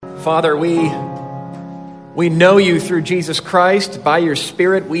Father, we know you through Jesus Christ. By your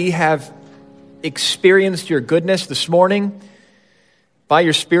Spirit, we have experienced your goodness this morning. By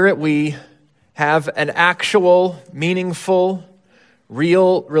your Spirit, we have an actual, meaningful,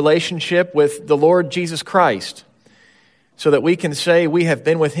 real relationship with the Lord Jesus Christ, so that we can say we have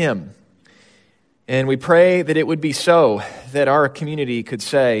been with him. And we pray that it would be so, that our community could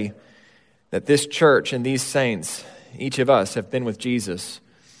say that this church and these saints, each of us, have been with Jesus,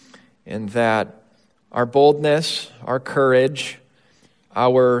 and that our boldness, our courage,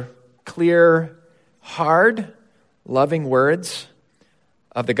 our clear, hard, loving words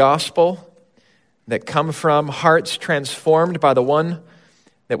of the gospel that come from hearts transformed by the one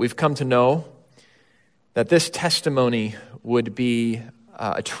that we've come to know, that this testimony would be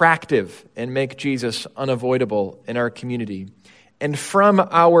attractive and make Jesus unavoidable in our community and from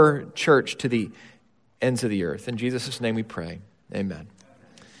our church to the ends of the earth. In Jesus' name we pray. Amen.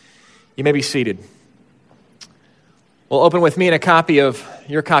 You may be seated. Well, open with me in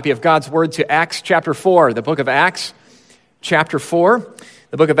your copy of God's Word to Acts chapter 4, the book of Acts chapter 4.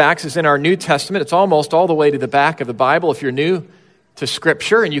 The book of Acts is in our New Testament. It's almost all the way to the back of the Bible if you're new to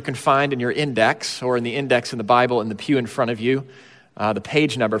Scripture, and you can find in your index or in the index in the Bible in the pew in front of you the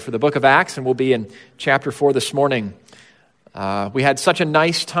page number for the book of Acts, and we'll be in chapter 4 this morning. We had such a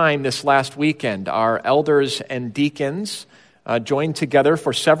nice time this last weekend. Our elders and deacons joined together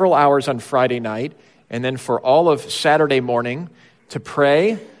for several hours on Friday night, and then for all of Saturday morning to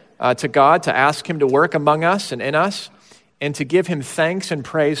pray to God, to ask him to work among us and in us, and to give him thanks and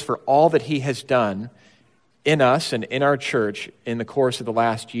praise for all that he has done in us and in our church in the course of the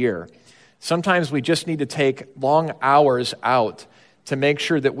last year. Sometimes we just need to take long hours out to make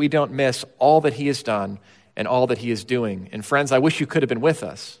sure that we don't miss all that he has done and all that he is doing. And friends, I wish you could have been with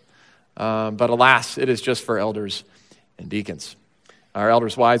us, but alas, it is just for elders and deacons. Our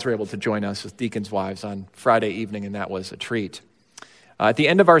elders' wives were able to join us as deacons' wives on Friday evening, and that was a treat. At the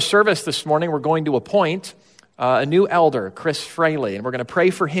end of our service this morning, we're going to appoint a new elder, Chris Fraley, and we're going to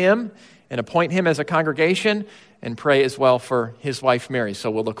pray for him and appoint him as a congregation and pray as well for his wife, Mary, so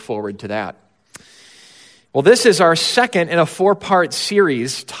we'll look forward to that. Well, this is our second in a 4-part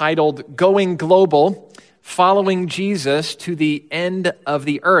series titled Going Global, Following Jesus to the End of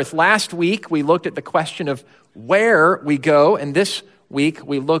the Earth. Last week, we looked at the question of where we go, and this week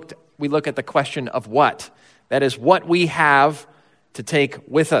we look at the question of what. That is, what we have to take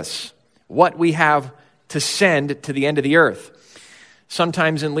with us, what we have to send to the end of the earth.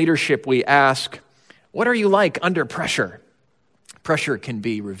 Sometimes in leadership we ask, what are you like under pressure? Pressure can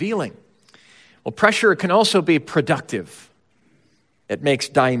be revealing. Well, pressure can also be productive. It makes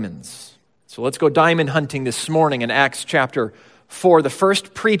diamonds. So let's go diamond hunting this morning in Acts chapter 4, the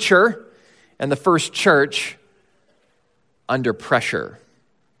first preacher and the first church under pressure.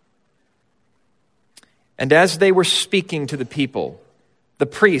 And as they were speaking to the people, the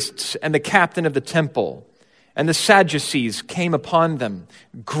priests and the captain of the temple and the Sadducees came upon them,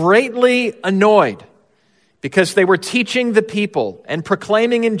 greatly annoyed, because they were teaching the people and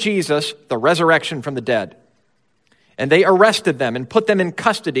proclaiming in Jesus the resurrection from the dead. And they arrested them and put them in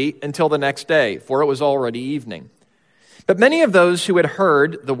custody until the next day, for it was already evening. But many of those who had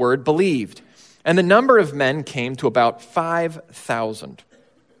heard the word believed, and the number of men came to about 5,000.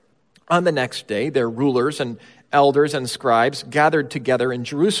 On the next day, their rulers and elders and scribes gathered together in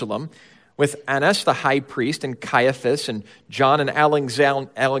Jerusalem with Annas the high priest and Caiaphas and John and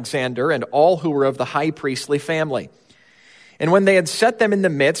Alexander and all who were of the high priestly family. And when they had set them in the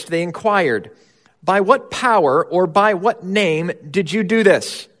midst, they inquired, "By what power or by what name did you do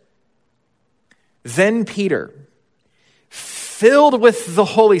this?" Then Peter, filled with the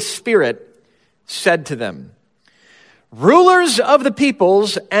Holy Spirit, said to them, "Rulers of the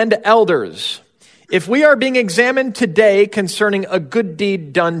peoples and elders, if we are being examined today concerning a good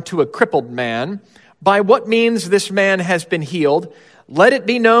deed done to a crippled man, by what means this man has been healed, let it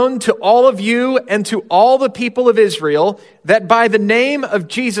be known to all of you and to all the people of Israel that by the name of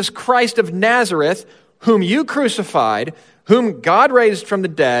Jesus Christ of Nazareth, whom you crucified, whom God raised from the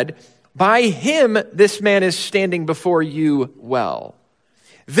dead, by him this man is standing before you well.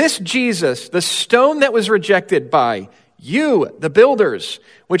 This Jesus, the stone that was rejected by you, the builders,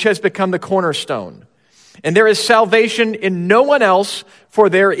 which has become the cornerstone. And there is salvation in no one else, for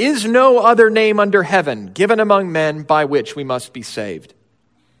there is no other name under heaven given among men by which we must be saved."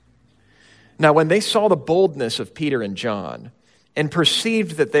 Now, when they saw the boldness of Peter and John and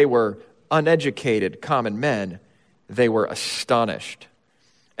perceived that they were uneducated common men, they were astonished.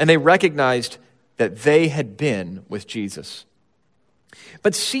 And they recognized that they had been with Jesus.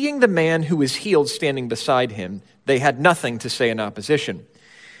 But seeing the man who was healed standing beside him, they had nothing to say in opposition.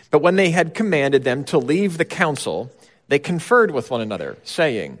 But when they had commanded them to leave the council, they conferred with one another,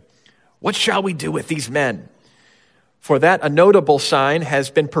 saying, "What shall we do with these men? For that a notable sign has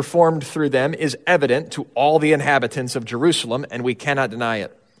been performed through them is evident to all the inhabitants of Jerusalem, and we cannot deny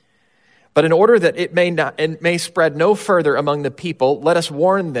it. But in order that it may spread no further among the people, let us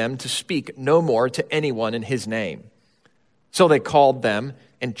warn them to speak no more to anyone in his name." So they called them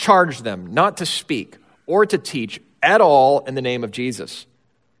and charged them not to speak or to teach at all in the name of Jesus.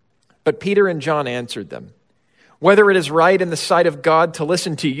 But Peter and John answered them, "Whether it is right in the sight of God to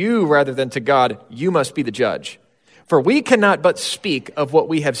listen to you rather than to God, you must be the judge. For we cannot but speak of what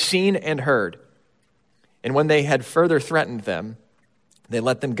we have seen and heard." And when they had further threatened them, they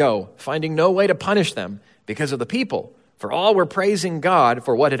let them go, finding no way to punish them because of the people, for all were praising God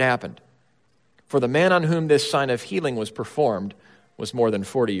for what had happened. For the man on whom this sign of healing was performed was more than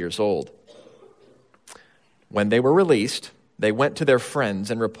 40 years old. When they were released, they went to their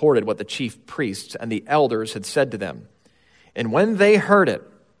friends and reported what the chief priests and the elders had said to them. And when they heard it,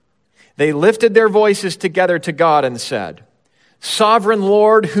 they lifted their voices together to God and said, "Sovereign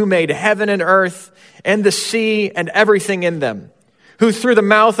Lord, who made heaven and earth and the sea and everything in them, who through the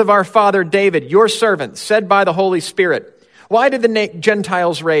mouth of our father David, your servant, said by the Holy Spirit, why did the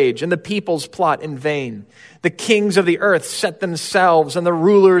Gentiles rage and the peoples plot in vain? The kings of the earth set themselves, and the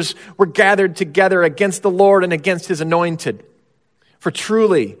rulers were gathered together against the Lord and against his anointed. For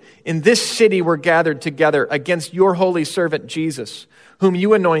truly, in this city were gathered together against your holy servant Jesus, whom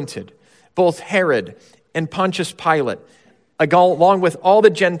you anointed, both Herod and Pontius Pilate, along with all the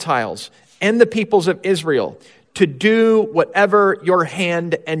Gentiles and the peoples of Israel, to do whatever your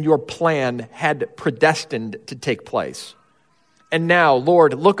hand and your plan had predestined to take place. And now,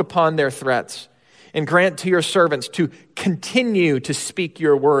 Lord, look upon their threats and grant to your servants to continue to speak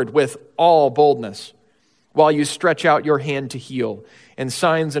your word with all boldness, while you stretch out your hand to heal, and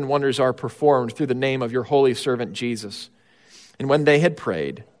signs and wonders are performed through the name of your holy servant Jesus." And when they had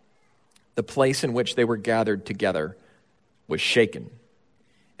prayed, the place in which they were gathered together was shaken,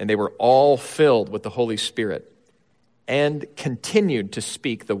 and they were all filled with the Holy Spirit, and continued to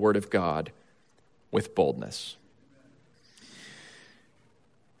speak the word of God with boldness.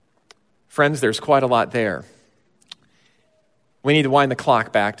 Friends, there's quite a lot there. We need to wind the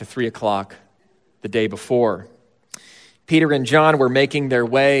clock back to 3 o'clock the day before. Peter and John were making their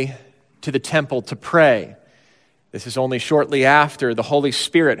way to the temple to pray. This is only shortly after the Holy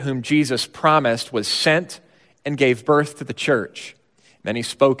Spirit, whom Jesus promised, was sent and gave birth to the church. Many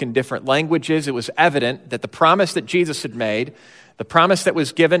spoke in different languages. It was evident that the promise that Jesus had made, the promise that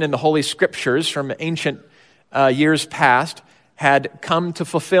was given in the Holy Scriptures from ancient years past, had come to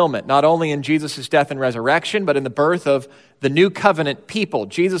fulfillment, not only in Jesus' death and resurrection, but in the birth of the new covenant people,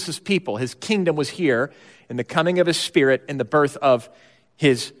 Jesus' people. His kingdom was here in the coming of his Spirit, in the birth of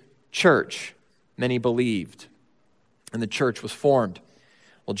his church. Many believed, and the church was formed.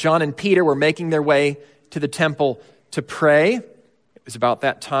 Well, John and Peter were making their way to the temple to pray. It was about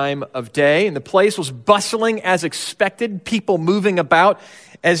that time of day, and the place was bustling as expected, people moving about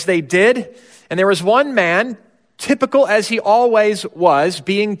as they did. And there was one man, typical as he always was,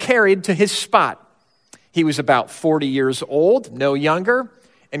 being carried to his spot. He was about 40 years old, no younger,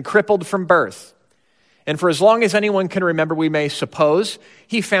 and crippled from birth. And for as long as anyone can remember, we may suppose,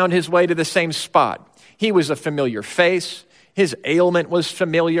 he found his way to the same spot. He was a familiar face. His ailment was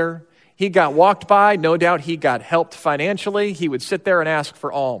familiar. He got walked by. No doubt he got helped financially. He would sit there and ask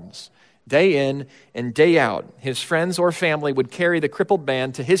for alms. Day in and day out, his friends or family would carry the crippled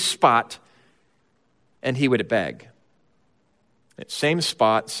man to his spot, and he would beg. Same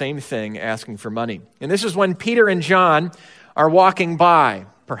spot, same thing, asking for money. And this is when Peter and John are walking by,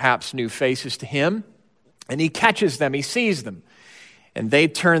 perhaps new faces to him, and he catches them, he sees them, and they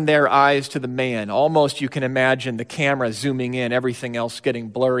turn their eyes to the man. Almost you can imagine the camera zooming in, everything else getting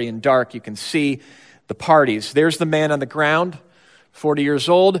blurry and dark. You can see the parties. There's the man on the ground, 40 years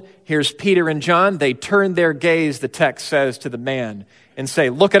old. Here's Peter and John. They turn their gaze, the text says, to the man and say,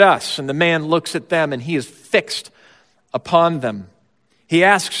 "Look at us." And the man looks at them, and he is fixed upon them. He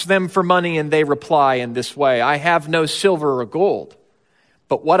asks them for money, and they reply in this way, "I have no silver or gold,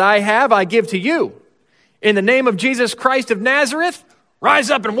 but what I have I give to you. In the name of Jesus Christ of Nazareth, rise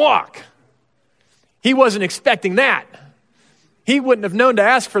up and walk." He wasn't expecting that. He wouldn't have known to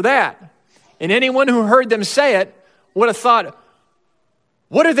ask for that. And anyone who heard them say it would have thought,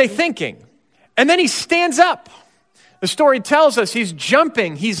 what are they thinking? And then he stands up. The story tells us he's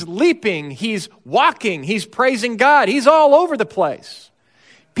jumping, he's leaping, he's walking, he's praising God. He's all over the place.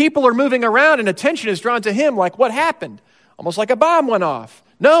 People are moving around and attention is drawn to him like, what happened? Almost like a bomb went off.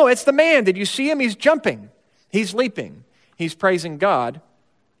 No, it's the man. Did you see him? He's jumping. He's leaping. He's praising God.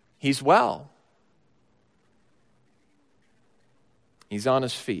 He's well. He's on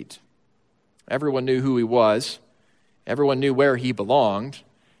his feet. Everyone knew who he was. Everyone knew where he belonged.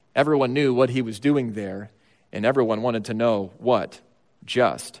 Everyone knew what he was doing there. And everyone wanted to know what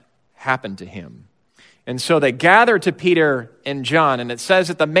just happened to him. And so they gathered to Peter and John, and it says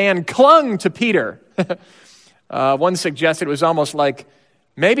that the man clung to Peter. One suggested it was almost like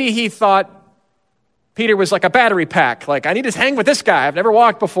maybe he thought Peter was like a battery pack, like, I need to hang with this guy. I've never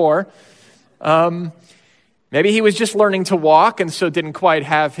walked before. Maybe he was just learning to walk and so didn't quite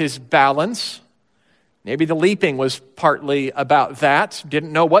have his balance. Maybe the leaping was partly about that.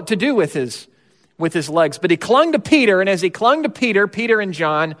 Didn't know what to do with his legs. But he clung to Peter, and as he clung to Peter, Peter and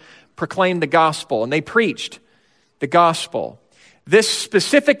John proclaimed the gospel, and they preached the gospel. This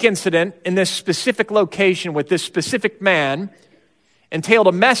specific incident in this specific location with this specific man entailed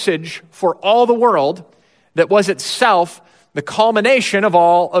a message for all the world that was itself the culmination of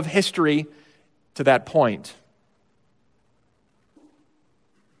all of history to that point.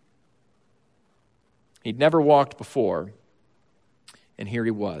 He'd never walked before, and here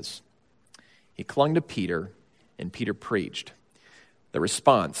he was. He clung to Peter, and Peter preached. The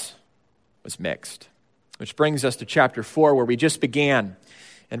response was mixed. Which brings us to chapter 4, where we just began.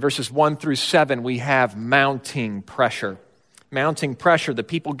 In verses 1 through 7, we have mounting pressure. Mounting pressure. The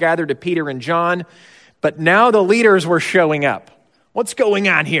people gathered to Peter and John, but now the leaders were showing up. What's going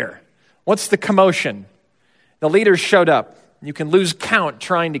on here? What's the commotion? The leaders showed up. You can lose count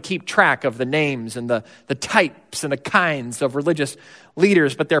trying to keep track of the names and the types and the kinds of religious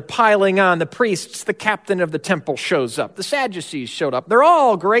leaders, but they're piling on. The priests, the captain of the temple shows up. The Sadducees showed up. They're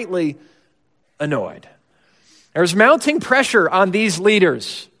all greatly annoyed. There's mounting pressure on these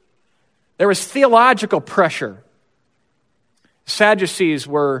leaders. There was theological pressure. Sadducees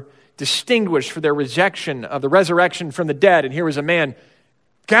were distinguished for their rejection of the resurrection from the dead, and here was a man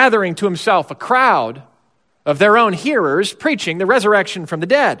gathering to himself a crowd of their own hearers preaching the resurrection from the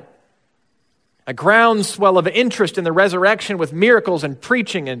dead. A groundswell of interest in the resurrection with miracles and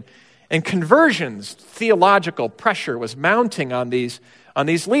preaching and conversions. Theological pressure was mounting on these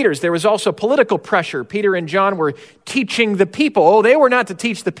leaders. There was also political pressure. Peter and John were teaching the people. Oh, they were not to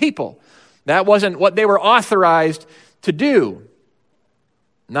teach the people. That wasn't what they were authorized to do.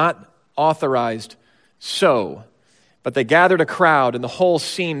 Not authorized so. But they gathered a crowd, and the whole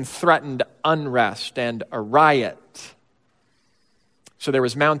scene threatened unrest and a riot. So there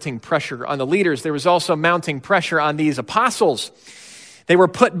was mounting pressure on the leaders. There was also mounting pressure on these apostles. They were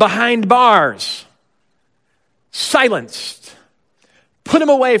put behind bars, silenced, put them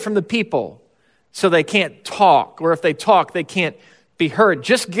away from the people so they can't talk, or if they talk, they can't be heard.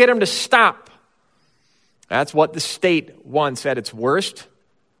 Just get them to stop. That's what the state wants at its worst.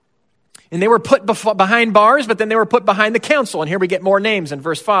 And they were put behind bars, but then they were put behind the council. And here we get more names in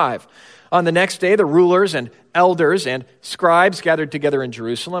verse 5. On the next day, the rulers and elders and scribes gathered together in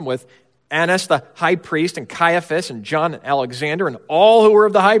Jerusalem with Annas the high priest and Caiaphas and John and Alexander and all who were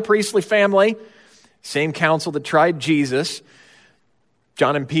of the high priestly family. Same council that tried Jesus.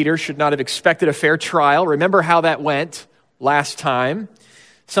 John and Peter should not have expected a fair trial. Remember how that went last time.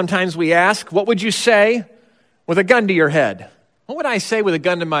 Sometimes we ask, what would you say with a gun to your head? What would I say with a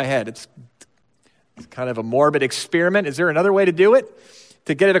gun to my head? It's kind of a morbid experiment. Is there another way to do it?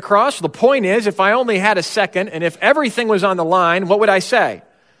 To get it across? The point is, if I only had a second and if everything was on the line, what would I say?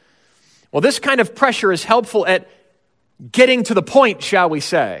 Well, this kind of pressure is helpful at getting to the point, shall we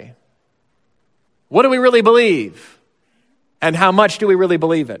say. What do we really believe? And how much do we really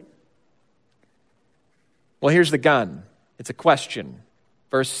believe it? Well, here's the gun. It's a question.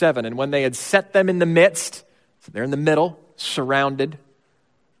 Verse 7, and when they had set them in the midst, so they're in the middle, surrounded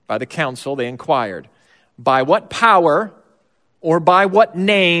by the council, they inquired, by what power or by what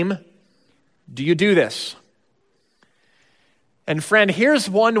name do you do this? And friend, here's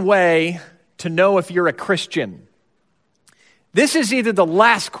one way to know if you're a Christian. This is either the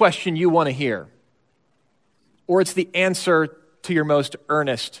last question you want to hear, or it's the answer to your most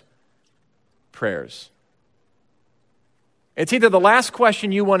earnest prayers. It's either the last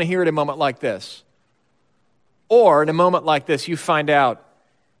question you want to hear at a moment like this, or in a moment like this, you find out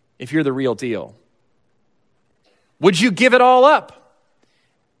if you're the real deal. Would you give it all up?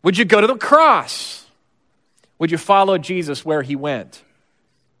 Would you go to the cross? Would you follow Jesus where he went?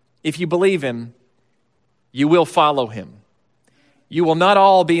 If you believe him, you will follow him. You will not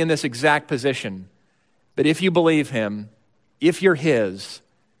all be in this exact position, but if you believe him, if you're his,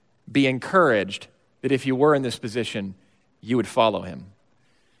 be encouraged that if you were in this position, you would follow him.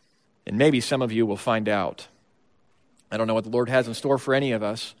 And maybe some of you will find out. I don't know what the Lord has in store for any of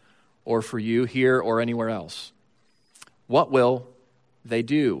us, or for you here or anywhere else. What will they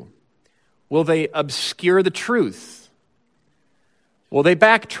do? Will they obscure the truth? Will they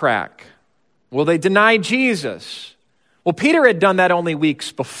backtrack? Will they deny Jesus? Well, Peter had done that only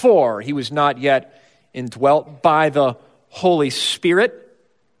weeks before. He was not yet indwelt by the Holy Spirit.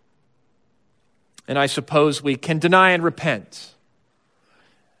 And I suppose we can deny and repent.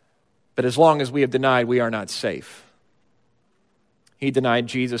 But as long as we have denied, we are not safe. He denied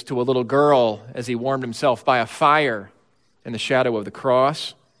Jesus to a little girl as he warmed himself by a fire in the shadow of the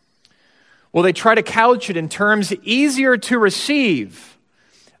cross. Will they try to couch it in terms easier to receive?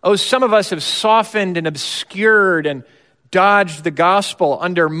 Oh, some of us have softened and obscured and dodged the gospel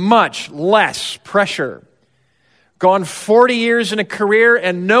under much less pressure. Gone 40 years in a career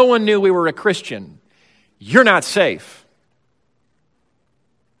and no one knew we were a Christian. You're not safe.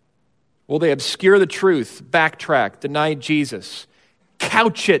 Will they obscure the truth, backtrack, deny Jesus,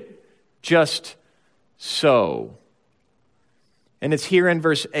 couch it just so? And it's here in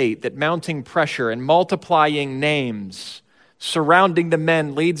verse 8 that mounting pressure and multiplying names surrounding the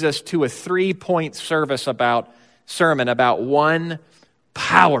men leads us to a 3-point sermon about one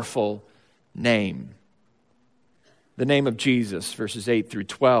powerful name. The name of Jesus, verses 8 through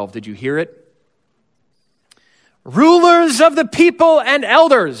 12. Did you hear it? Rulers of the people and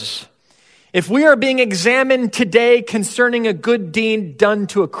elders, if we are being examined today concerning a good deed done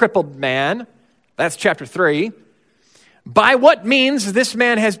to a crippled man, that's chapter 3, by what means this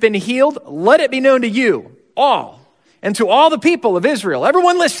man has been healed, let it be known to you all, and to all the people of Israel.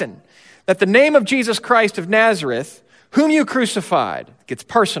 Everyone listen, that the name of Jesus Christ of Nazareth, whom you crucified, gets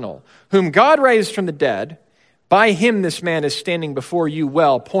personal, whom God raised from the dead, by him this man is standing before you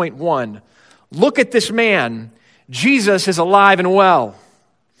well. Point 1, look at this man. Jesus is alive and well.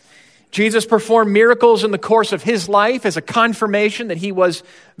 Jesus performed miracles in the course of his life as a confirmation that he was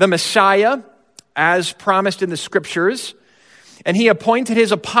the Messiah, as promised in the Scriptures. And he appointed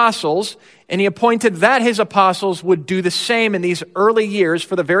his apostles, and he appointed that his apostles would do the same in these early years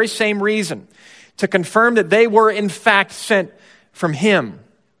for the very same reason, to confirm that they were in fact sent from him.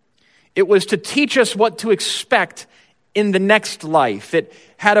 It was to teach us what to expect in the next life. It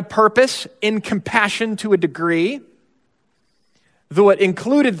had a purpose in compassion to a degree. Though it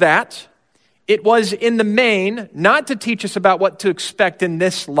included that, it was in the main not to teach us about what to expect in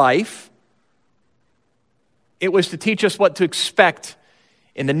this life. It was to teach us what to expect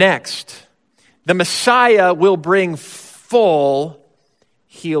in the next. The Messiah will bring full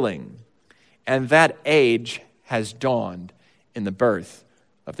healing. And that age has dawned in the birth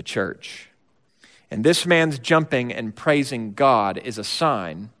of the church. And this man's jumping and praising God is a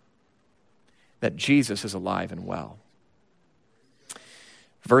sign that Jesus is alive and well.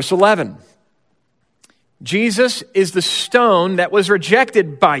 Verse 11, Jesus is the stone that was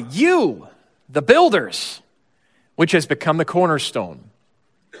rejected by you, the builders, which has become the cornerstone.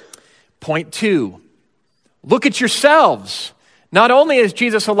 Point 2, look at yourselves. Not only is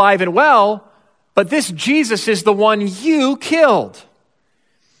Jesus alive and well, but this Jesus is the one you killed.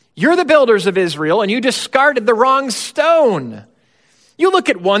 You're the builders of Israel, and you discarded the wrong stone. You look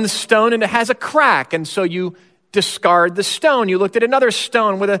at one stone and it has a crack, and so you discard the stone. You looked at another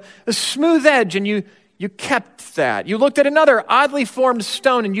stone with a smooth edge, and you kept that. You looked at another oddly formed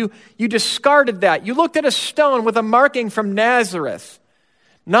stone, and you discarded that. You looked at a stone with a marking from Nazareth,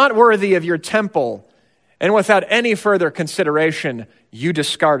 not worthy of your temple, and without any further consideration, you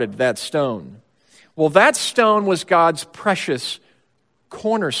discarded that stone. Well, that stone was God's precious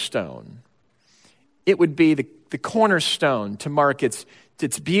cornerstone. It would be the cornerstone to mark its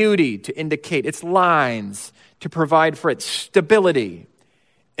beauty, to indicate its lines, to provide for its stability.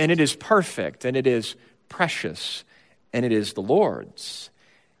 And it is perfect, and it is precious, and it is the Lord's.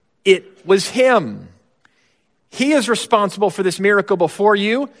 It was him. He is responsible for this miracle before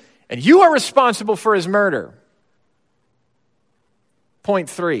you, and you are responsible for his murder. Point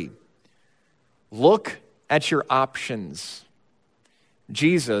 3, look at your options.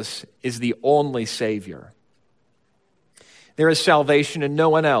 Jesus is the only Savior. There is salvation in no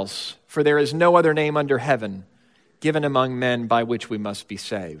one else, for there is no other name under heaven given among men by which we must be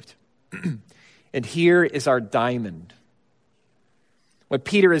saved. And here is our diamond. What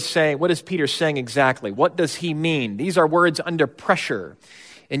Peter is saying, what is Peter saying exactly? What does he mean? These are words under pressure.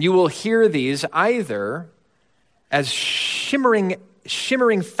 And you will hear these either as shimmering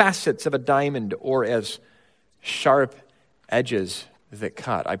facets of a diamond or as sharp edges that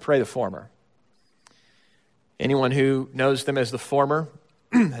cut. I pray the former. Anyone who knows them as the former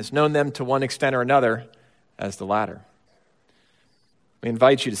has known them to one extent or another as the latter. We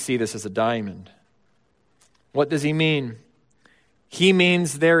invite you to see this as a diamond. What does he mean? He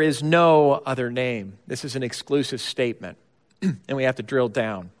means there is no other name. This is an exclusive statement. and we have to drill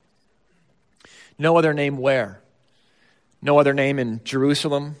down. No other name where? No other name in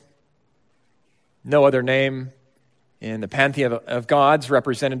Jerusalem. No other name in the pantheon of gods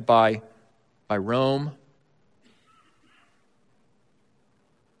represented by Rome.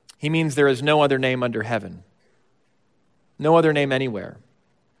 He means there is no other name under heaven. No other name anywhere.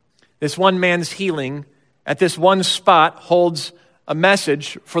 This one man's healing at this one spot holds a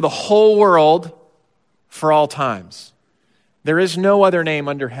message for the whole world for all times. There is no other name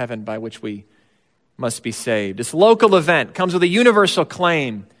under heaven by which we must be saved. This local event comes with a universal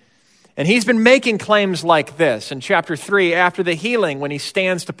claim. And he's been making claims like this in chapter 3 after the healing when he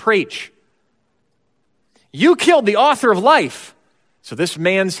stands to preach. You killed the author of life. So this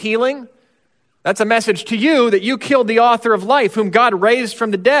man's healing, that's a message to you that you killed the author of life whom God raised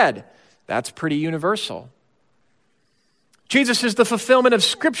from the dead. That's pretty universal. Jesus is the fulfillment of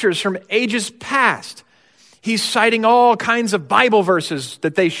scriptures from ages past. He's citing all kinds of Bible verses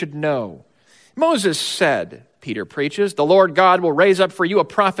that they should know. Moses said, Peter preaches, the Lord God will raise up for you a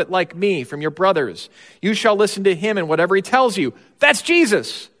prophet like me from your brothers. You shall listen to him and whatever he tells you. That's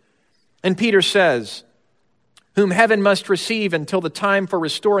Jesus. And Peter says, whom heaven must receive until the time for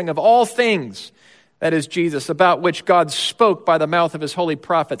restoring of all things. That is Jesus, about which God spoke by the mouth of his holy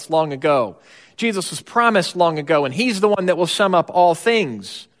prophets long ago. Jesus was promised long ago, and he's the one that will sum up all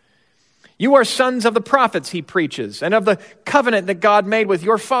things. You are sons of the prophets, he preaches, and of the covenant that God made with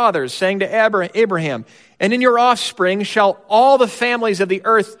your fathers, saying to Abraham, and in your offspring shall all the families of the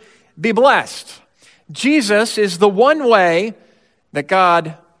earth be blessed. Jesus is the one way that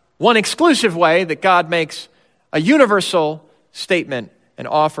God, one exclusive way that God makes a universal statement and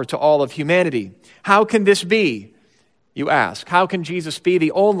offer to all of humanity. How can this be, you ask? How can Jesus be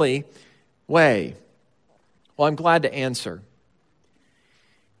the only way? Well, I'm glad to answer.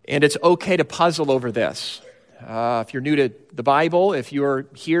 And it's okay to puzzle over this. If you're new to the Bible, if you're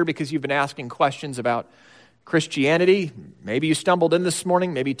here because you've been asking questions about Christianity, maybe you stumbled in this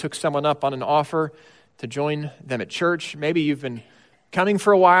morning, maybe you took someone up on an offer to join them at church, maybe you've been coming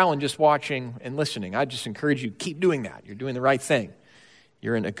for a while and just watching and listening. I just encourage you, keep doing that. You're doing the right thing.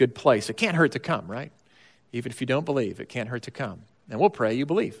 You're in a good place. It can't hurt to come, right? Even if you don't believe, it can't hurt to come. And we'll pray you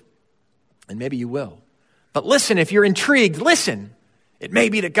believe. And maybe you will. But listen, if you're intrigued, listen. It may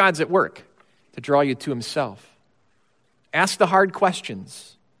be that God's at work to draw you to himself. Ask the hard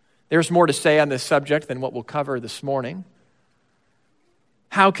questions. There's more to say on this subject than what we'll cover this morning.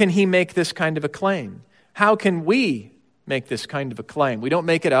 How can he make this kind of a claim? How can we make this kind of a claim? We don't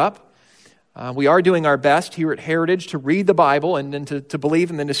make it up. We are doing our best here at Heritage to read the Bible and then to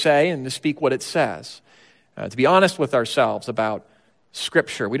believe and then to say and to speak what it says. To be honest with ourselves about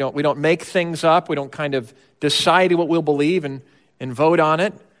Scripture. We don't make things up. We don't kind of decide what we'll believe and vote on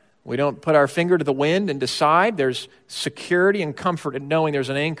it. We don't put our finger to the wind and decide. There's security and comfort in knowing there's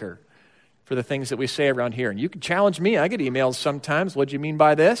an anchor for the things that we say around here. And you can challenge me. I get emails sometimes. What do you mean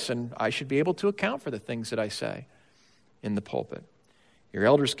by this? And I should be able to account for the things that I say in the pulpit. Your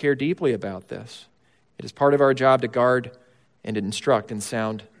elders care deeply about this. It is part of our job to guard and instruct in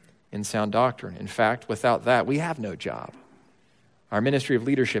sound doctrine. In fact, without that, we have no job. Our ministry of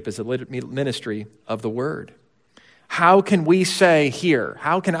leadership is a ministry of the Word. How can we say here,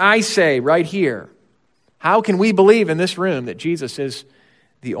 how can I say right here, how can we believe in this room that Jesus is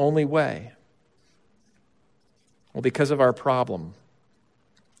the only way? Well, because of our problem.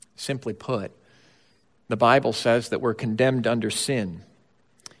 Simply put, the Bible says that we're condemned under sin.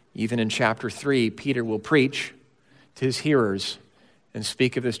 Even in chapter 3, Peter will preach to his hearers and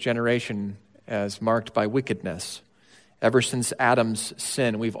speak of this generation as marked by wickedness. Ever since Adam's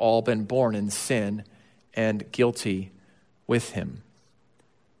sin, we've all been born in sin and guilty with him.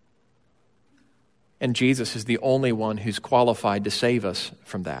 And Jesus is the only one who's qualified to save us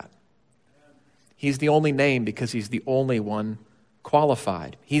from that. He's the only name because he's the only one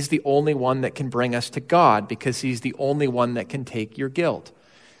qualified. He's the only one that can bring us to God because he's the only one that can take your guilt.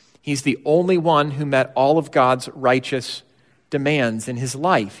 He's the only one who met all of God's righteous demands in his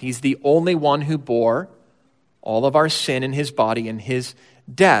life. He's the only one who bore all of our sin in his body and his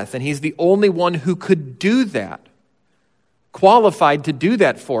death. And he's the only one who could do that, qualified to do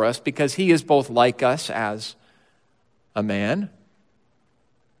that for us because he is both like us as a man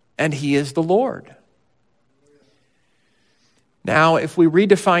and he is the Lord. Now, if we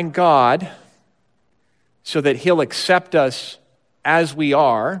redefine God so that he'll accept us as we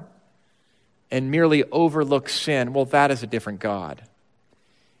are and merely overlook sin, well, that is a different God.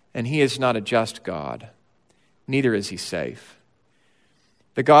 And he is not a just God. Neither is he safe.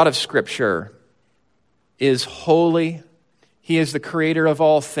 The God of Scripture is holy. He is the creator of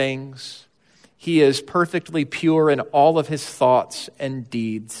all things. He is perfectly pure in all of his thoughts and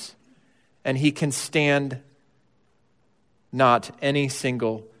deeds, and he can stand not any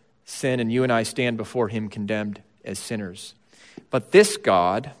single sin, and you and I stand before him condemned as sinners. But this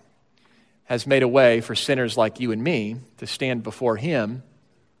God has made a way for sinners like you and me to stand before him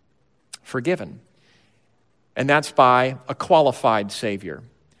forgiven. And that's by a qualified Savior,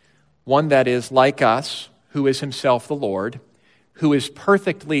 one that is like us, who is himself the Lord, who is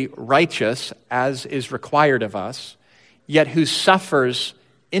perfectly righteous as is required of us, yet who suffers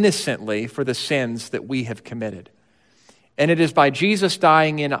innocently for the sins that we have committed. And it is by Jesus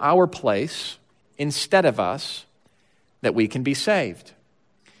dying in our place instead of us that we can be saved.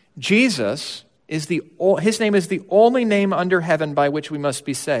 Jesus his name is the only name under heaven by which we must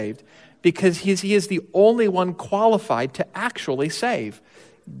be saved, because he is the only one qualified to actually save,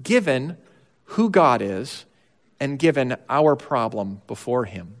 given who God is and given our problem before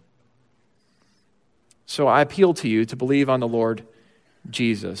him. So I appeal to you to believe on the Lord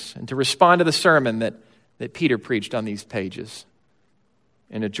Jesus and to respond to the sermon that Peter preached on these pages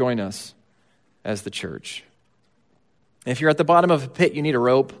and to join us as the church. If you're at the bottom of a pit, you need a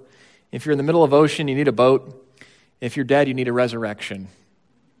rope. If you're in the middle of ocean, you need a boat. If you're dead, you need a resurrection.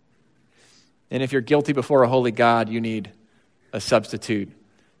 And if you're guilty before a holy God, you need a substitute.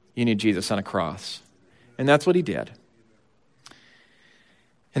 You need Jesus on a cross. And that's what he did.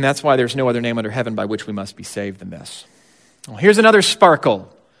 And that's why there's no other name under heaven by which we must be saved than this. Well, here's another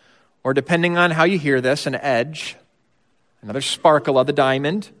sparkle, or depending on how you hear this, an edge, another sparkle of the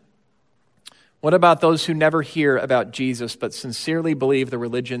diamond. What about those who never hear about Jesus but sincerely believe the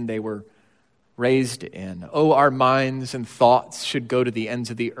religion they were raised in? Oh, our minds and thoughts should go to the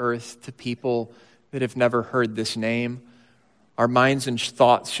ends of the earth, to people that have never heard this name. Our minds and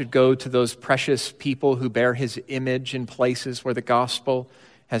thoughts should go to those precious people who bear his image in places where the gospel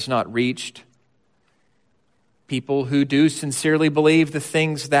has not reached. People who do sincerely believe the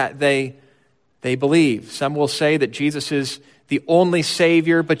things that they believe. Some will say that Jesus is the only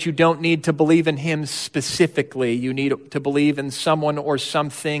Savior, but you don't need to believe in him specifically. You need to believe in someone or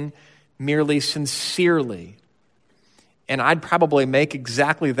something merely sincerely. And I'd probably make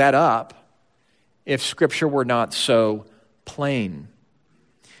exactly that up if Scripture were not so plain.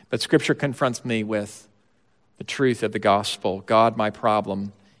 But Scripture confronts me with the truth of the gospel, God, my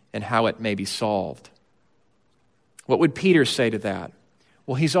problem, and how it may be solved. What would Peter say to that?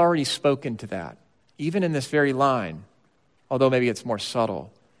 Well, he's already spoken to that, even in this very line, although maybe it's more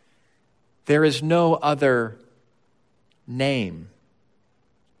subtle. There is no other name.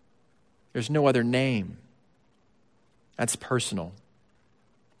 There's no other name. That's personal.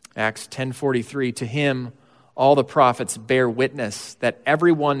 Acts 10:43, to him all the prophets bear witness that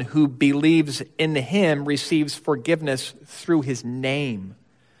everyone who believes in him receives forgiveness through his name.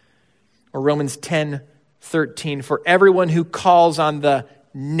 Or Romans 10:13, for everyone who calls on the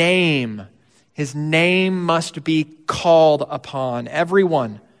name, his name must be called upon.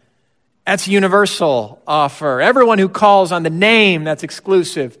 Everyone. That's a universal offer. Everyone who calls on the name, that's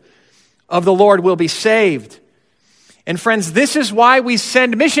exclusive, of the Lord will be saved. And friends, this is why we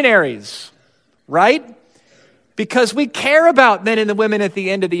send missionaries, right? Because we care about men and the women at the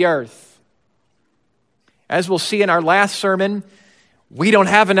end of the earth. As we'll see in our last sermon, we don't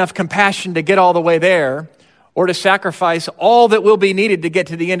have enough compassion to get all the way there or to sacrifice all that will be needed to get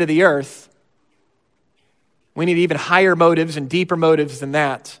to the end of the earth. We need even higher motives and deeper motives than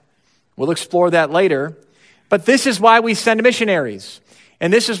that. We'll explore that later. But this is why we send missionaries.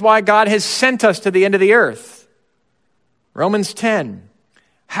 And this is why God has sent us to the end of the earth. Romans 10.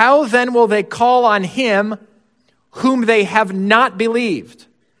 How then will they call on him whom they have not believed?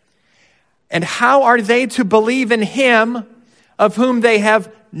 And how are they to believe in him of whom they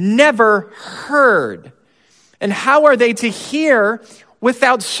have never heard? And how are they to hear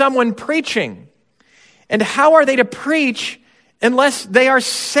without someone preaching? And how are they to preach unless they are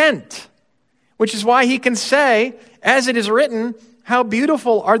sent? Which is why he can say, as it is written, how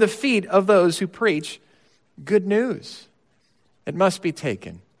beautiful are the feet of those who preach good news. It must be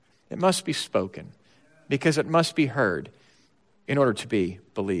taken. It must be spoken, because it must be heard in order to be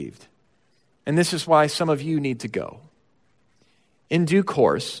believed. And this is why some of you need to go. In due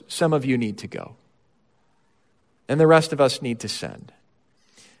course, some of you need to go. And the rest of us need to send.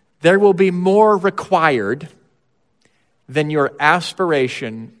 There will be more required than your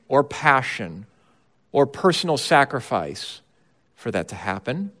aspiration or passion or personal sacrifice for that to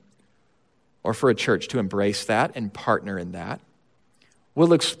happen, or for a church to embrace that and partner in that.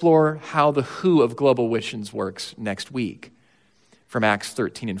 We'll explore how the who of global missions works next week from Acts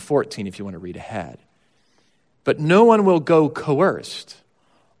 13 and 14 if you want to read ahead. But no one will go coerced.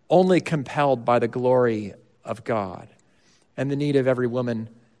 only compelled by the glory of God and the need of every woman,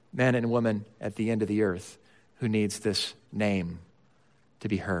 man and woman at the end of the earth who needs this name to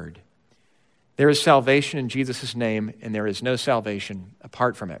be heard. There is salvation in Jesus' name, and there is no salvation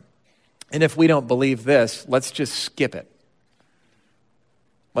apart from it. And if we don't believe this, let's just skip it.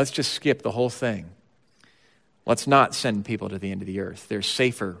 Let's just skip the whole thing. Let's not send people to the end of the earth. They're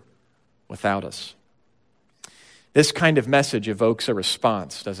safer without us. This kind of message evokes a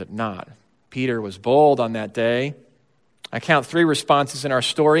response, does it not? Peter was bold on that day. I count 3 responses in our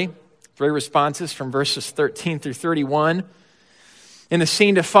story, 3 responses from verses 13 through 31. In the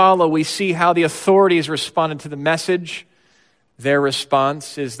scene to follow, we see how the authorities responded to the message. Their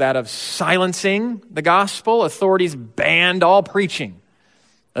response is that of silencing the gospel. Authorities banned all preaching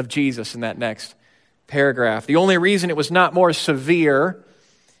of Jesus in that next paragraph. The only reason it was not more severe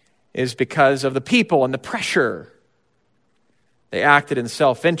is because of the people and the pressure. They acted in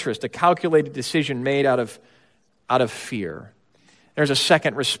self-interest, a calculated decision made out of fear. There's a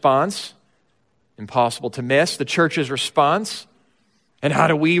second response, impossible to miss, the church's response. And how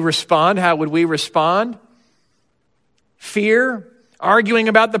do we respond? How would we respond? Fear? Arguing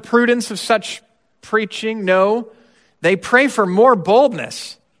about the prudence of such preaching? No. They pray for more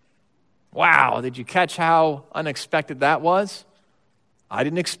boldness. Wow, did you catch how unexpected that was? I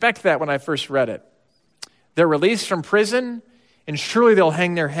didn't expect that when I first read it. They're released from prison, and surely they'll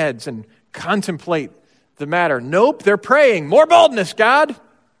hang their heads and contemplate the matter. Nope, they're praying. More boldness, God.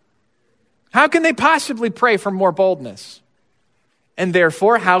 How can they possibly pray for more boldness? And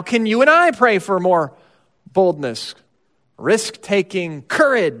therefore, how can you and I pray for more boldness? Risk-taking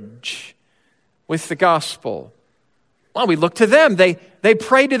courage with the gospel. Well, we look to them. They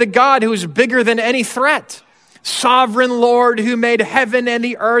pray to the God who is bigger than any threat. Sovereign Lord who made heaven and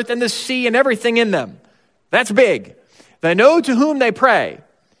the earth and the sea and everything in them. That's big. They know to whom they pray.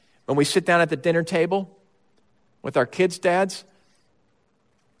 When we sit down at the dinner table with our kids' dads,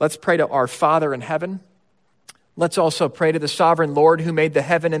 let's pray to our Father in heaven. Let's also pray to the sovereign Lord who made the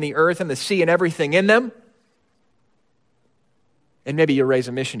heaven and the earth and the sea and everything in them. And maybe you'll raise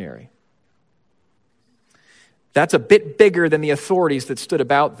a missionary. That's a bit bigger than the authorities that stood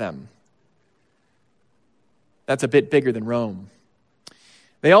about them. That's a bit bigger than Rome.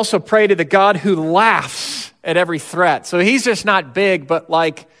 They also pray to the God who laughs at every threat. So he's just not big, but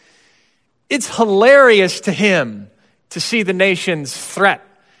like, it's hilarious to him to see the nations threat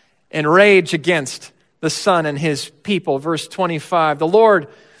and rage against the Son and his people. Verse 25, the Lord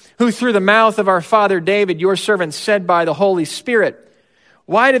who through the mouth of our father David, your servant, said by the Holy Spirit,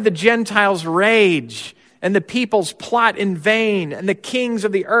 why did the Gentiles rage and the peoples plot in vain, and the kings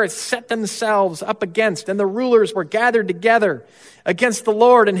of the earth set themselves up against, and the rulers were gathered together against the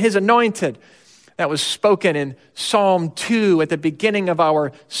Lord and his anointed? That was spoken in Psalm 2 at the beginning of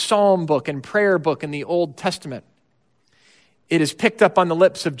our psalm book and prayer book in the Old Testament. It is picked up on the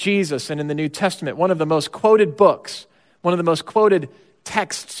lips of Jesus and in the New Testament, one of the most quoted books, one of the most quoted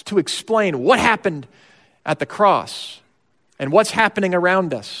texts to explain what happened at the cross and what's happening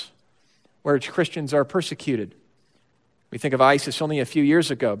around us, where Christians are persecuted. We think of ISIS only a few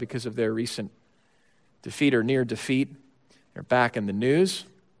years ago because of their recent defeat or near defeat. They're back in the news.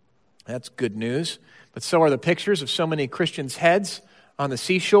 That's good news. But so are the pictures of so many Christians' heads on the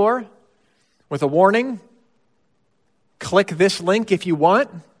seashore with a warning. Click this link if you want.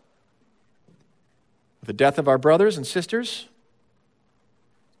 The death of our brothers and sisters.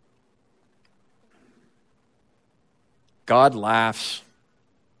 God laughs.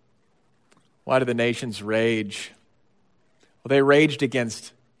 Why do the nations rage? Well, they raged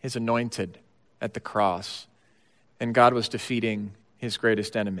against his anointed at the cross, and God was defeating his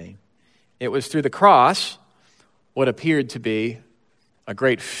greatest enemy. It was through the cross, what appeared to be a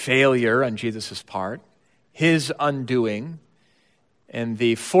great failure on Jesus' part, his undoing, and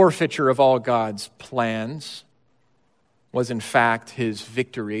the forfeiture of all God's plans was in fact his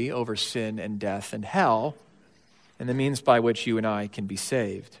victory over sin and death and hell, and the means by which you and I can be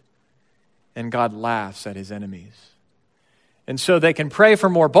saved. And God laughs at his enemies. And so they can pray for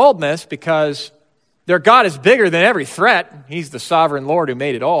more boldness because their God is bigger than every threat. He's the sovereign Lord who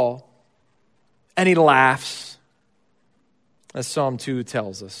made it all. And he laughs, as Psalm 2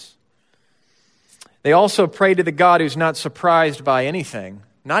 tells us. They also pray to the God who's not surprised by anything,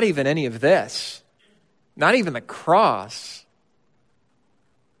 not even any of this, not even the cross.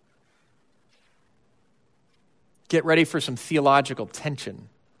 Get ready for some theological tension.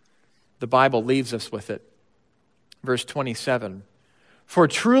 The Bible leaves us with it. Verse 27, for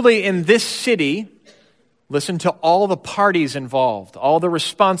truly in this city, listen to all the parties involved, all the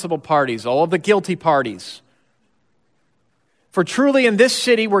responsible parties, all of the guilty parties. For truly in this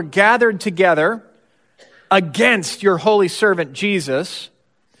city were gathered together against your holy servant Jesus,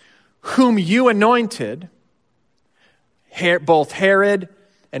 whom you anointed, both Herod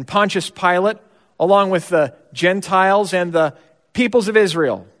and Pontius Pilate, along with the Gentiles and the peoples of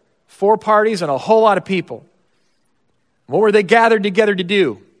Israel. 4 parties and a whole lot of people. What were they gathered together to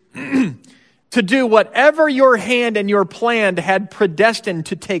do? To do whatever your hand and your plan had predestined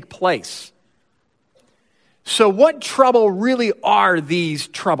to take place. So what trouble really are these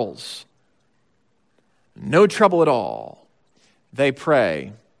troubles? No trouble at all. They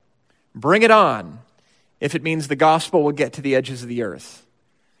pray, bring it on, if it means the gospel will get to the edges of the earth.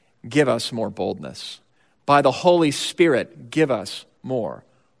 Give us more boldness. By the Holy Spirit, give us more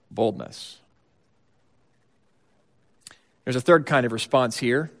boldness. There's a third kind of response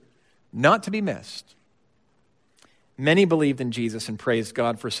here, not to be missed. Many believed in Jesus and praised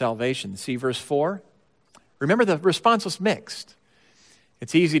God for salvation. See verse 4? Remember, the response was mixed.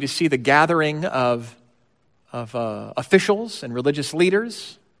 It's easy to see the gathering of officials and religious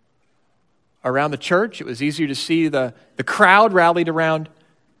leaders around the church. It was easier to see the crowd rallied around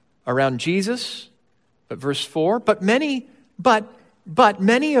Jesus. But verse 4, but many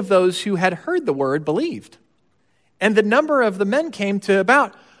of those who had heard the word believed. And the number of the men came to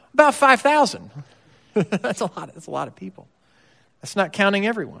about 5,000. That's a lot of people. That's not counting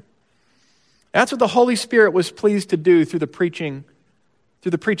everyone. That's what the Holy Spirit was pleased to do through the preaching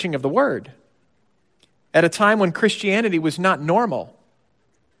of the word. At a time when Christianity was not normal.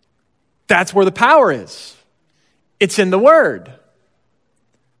 That's where the power is. It's in the word.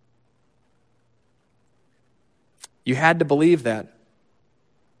 You had to believe that.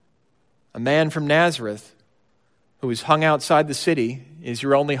 A man from Nazareth who was hung outside the city is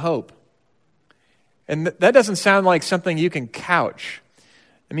your only hope. And that doesn't sound like something you can couch.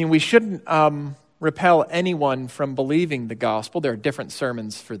 I mean, we shouldn't repel anyone from believing the gospel. There are different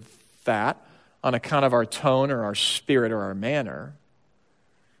sermons for that on account of our tone or our spirit or our manner.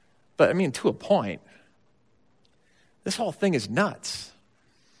 But I mean, to a point, this whole thing is nuts.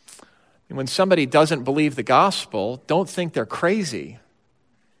 And when somebody doesn't believe the gospel, don't think they're crazy.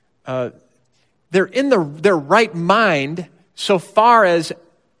 They're in their right mind so far as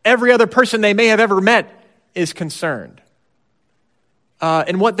every other person they may have ever met is concerned.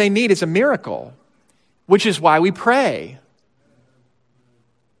 And what they need is a miracle, which is why we pray.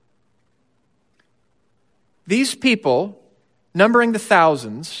 These people, numbering the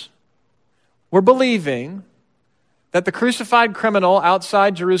thousands, were believing that the crucified criminal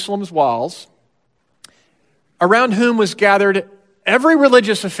outside Jerusalem's walls, around whom was gathered every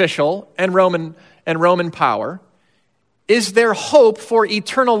religious official and Roman power, is their hope for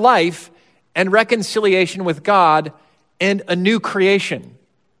eternal life and reconciliation with God and a new creation.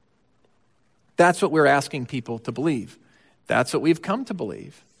 That's what we're asking people to believe. That's what we've come to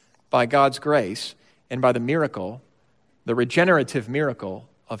believe by God's grace and by the miracle, the regenerative miracle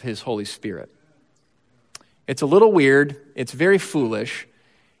of His Holy Spirit. It's a little weird. It's very foolish.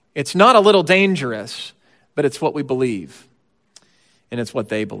 It's not a little dangerous, but it's what we believe. And it's what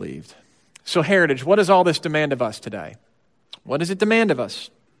they believed. So Heritage, what does all this demand of us today? What does it demand of us?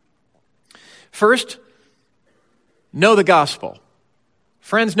 First, know the gospel.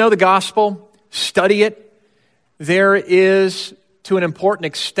 Friends, know the gospel. Study it. There is, to an important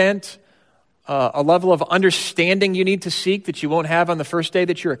extent, a level of understanding you need to seek that you won't have on the first day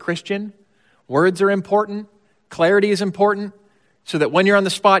that you're a Christian. Words are important. Clarity is important, so that when you're on the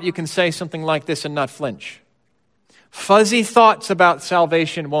spot, you can say something like this and not flinch. Fuzzy thoughts about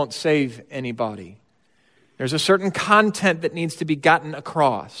salvation won't save anybody. There's a certain content that needs to be gotten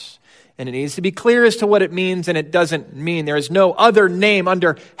across, and it needs to be clear as to what it means and it doesn't mean. There is no other name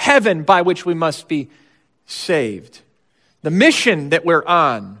under heaven by which we must be saved. The mission that we're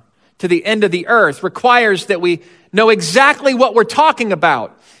on to the end of the earth requires that we know exactly what we're talking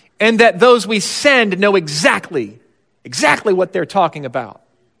about, and that those we send know exactly what they're talking about.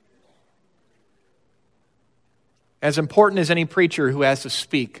 As important as any preacher who has to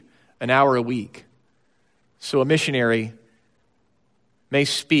speak an hour a week. So a missionary may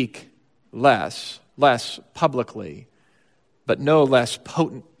speak less publicly, but no less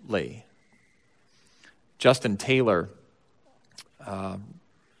potently. Justin Taylor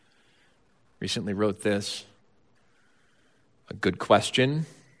recently wrote this. A good question.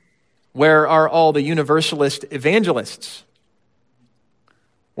 Where are all the universalist evangelists?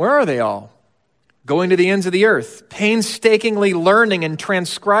 Where are they all? Going to the ends of the earth, painstakingly learning and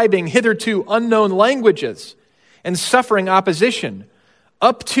transcribing hitherto unknown languages, and suffering opposition,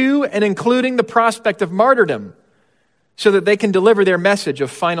 up to and including the prospect of martyrdom, so that they can deliver their message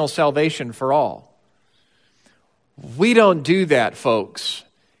of final salvation for all. We don't do that, folks.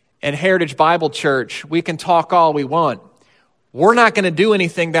 In Heritage Bible Church, we can talk all we want. We're not going to do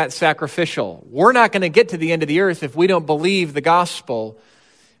anything that sacrificial. We're not going to get to the end of the earth if we don't believe the gospel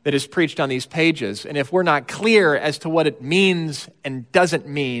that is preached on these pages, and if we're not clear as to what it means and doesn't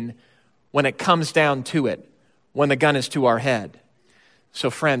mean when it comes down to it, when the gun is to our head. So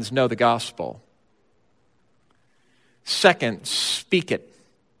friends, know the gospel. Second, speak it.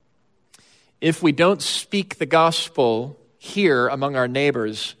 If we don't speak the gospel here among our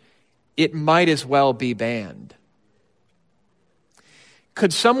neighbors, it might as well be banned.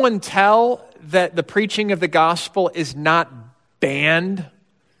 Could someone tell that the preaching of the gospel is not banned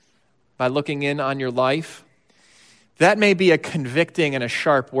by looking in on your life? That may be a convicting and a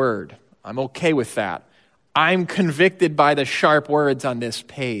sharp word. I'm okay with that. I'm convicted by the sharp words on this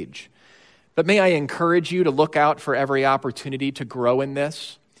page. But may I encourage you to look out for every opportunity to grow in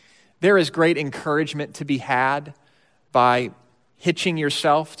this? There is great encouragement to be had by hitching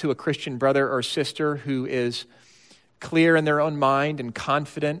yourself to a Christian brother or sister who is clear in their own mind and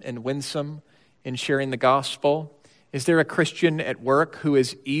confident and winsome in sharing the gospel. Is there a Christian at work who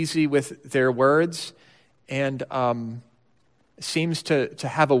is easy with their words and seems to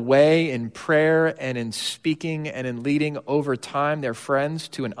have a way in prayer and in speaking and in leading over time their friends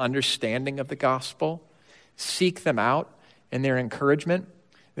to an understanding of the gospel? Seek them out in their encouragement.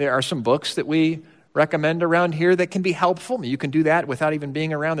 There are some books that we recommend around here that can be helpful. You can do that without even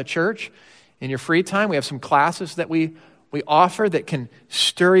being around the church. In your free time, we have some classes that we offer that can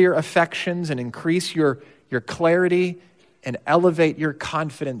stir your affections and increase your clarity and elevate your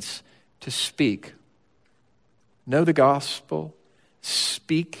confidence to speak. Know the gospel.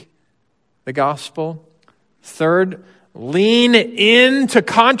 Speak the gospel. Third, lean into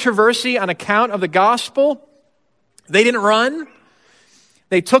controversy on account of the gospel. They didn't run.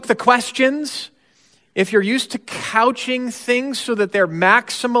 They took the questions. If you're used to couching things so that they're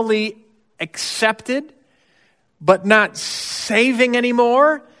maximally accepted, but not saving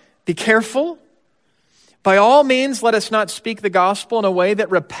anymore, be careful. By all means, let us not speak the gospel in a way that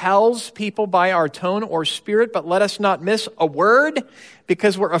repels people by our tone or spirit, but let us not miss a word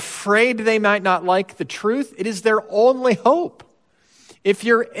because we're afraid they might not like the truth. It is their only hope. If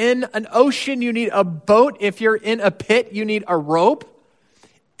you're in an ocean, you need a boat. If you're in a pit, you need a rope.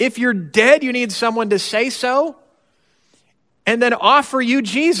 If you're dead, you need someone to say so and then offer you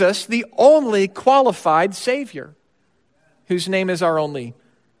Jesus, the only qualified Savior, whose name is our only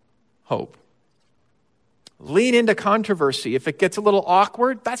hope. Lean into controversy. If it gets a little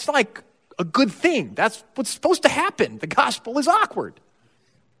awkward, that's like a good thing. That's what's supposed to happen. The gospel is awkward.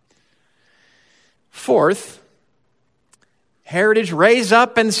 Fourth, Heritage, raise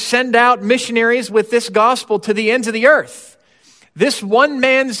up and send out missionaries with this gospel to the ends of the earth. This one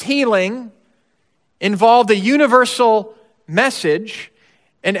man's healing involved a universal message,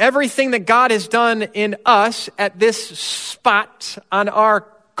 and everything that God has done in us at this spot on our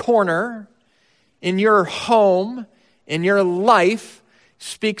corner, in your home, in your life,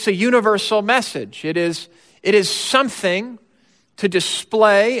 speaks a universal message. It is something to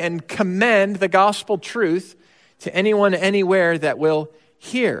display and commend the gospel truth to anyone, anywhere that will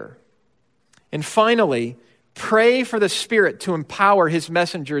hear. And finally, pray for the Spirit to empower His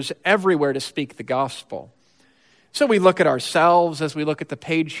messengers everywhere to speak the gospel. So we look at ourselves as we look at the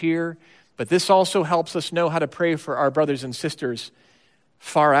page here, but this also helps us know how to pray for our brothers and sisters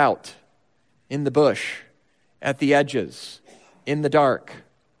far out, in the bush, at the edges, in the dark.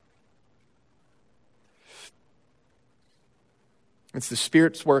 It's the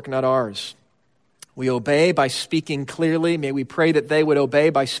Spirit's work, not ours. We obey by speaking clearly. May we pray that they would obey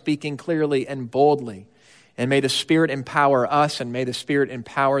by speaking clearly and boldly. And may the Spirit empower us, and may the Spirit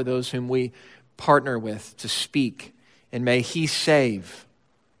empower those whom we partner with to speak. And may He save.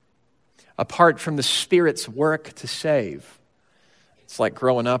 Apart from the Spirit's work to save. It's like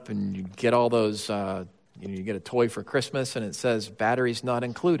growing up and you get all those, you get a toy for Christmas and it says batteries not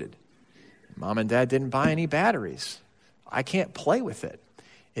included. Mom and Dad didn't buy any batteries. I can't play with it.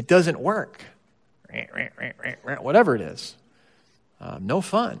 It doesn't work. Whatever it is. No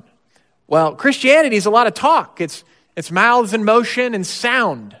fun. Well, Christianity is a lot of talk. It's mouths in motion and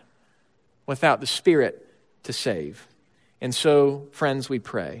sound without the Spirit to save. And so, friends, we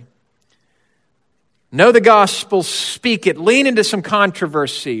pray. Know the gospel, speak it, lean into some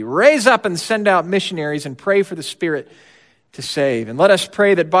controversy, raise up and send out missionaries, and pray for the Spirit to save. And let us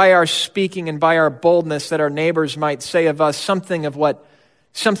pray that by our speaking and by our boldness that our neighbors might say of us something of what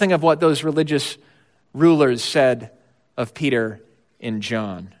those religious rulers said of Peter and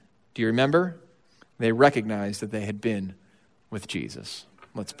John. Do you remember? They recognized that they had been with Jesus.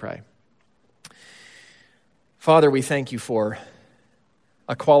 Let's pray. Father, we thank you for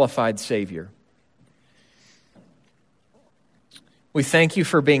a qualified Savior. We thank you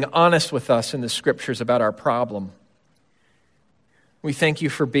for being honest with us in the Scriptures about our problem. We thank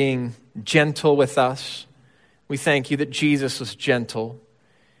you for being gentle with us. We thank you that Jesus was gentle.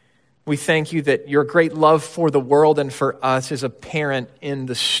 We thank you that your great love for the world and for us is apparent in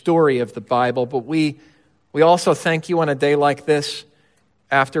the story of the Bible. But we also thank you on a day like this,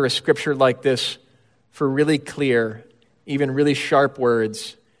 after a scripture like this, for really clear, even really sharp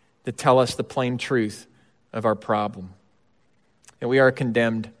words that tell us the plain truth of our problem. That we are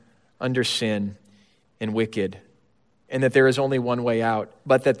condemned under sin and wicked, and that there is only one way out,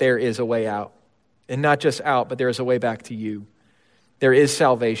 but that there is a way out. And not just out, but there is a way back to you. There is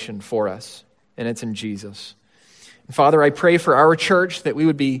salvation for us, and it's in Jesus. And Father, I pray for our church that we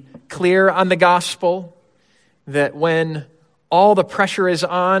would be clear on the gospel, that when all the pressure is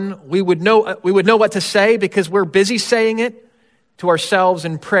on, we would know what to say because we're busy saying it to ourselves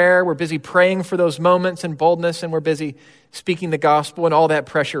in prayer. We're busy praying for those moments in boldness, and we're busy speaking the gospel, and all that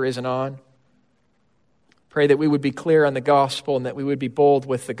pressure isn't on. Pray that we would be clear on the gospel and that we would be bold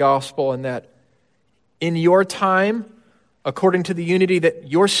with the gospel, and that in your time, according to the unity that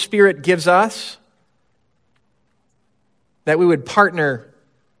your Spirit gives us, that we would partner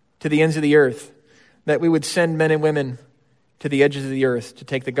to the ends of the earth, that we would send men and women to the edges of the earth to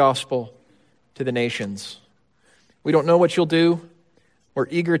take the gospel to the nations. We don't know what you'll do. We're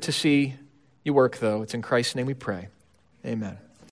eager to see you work, though. It's in Christ's name we pray. Amen.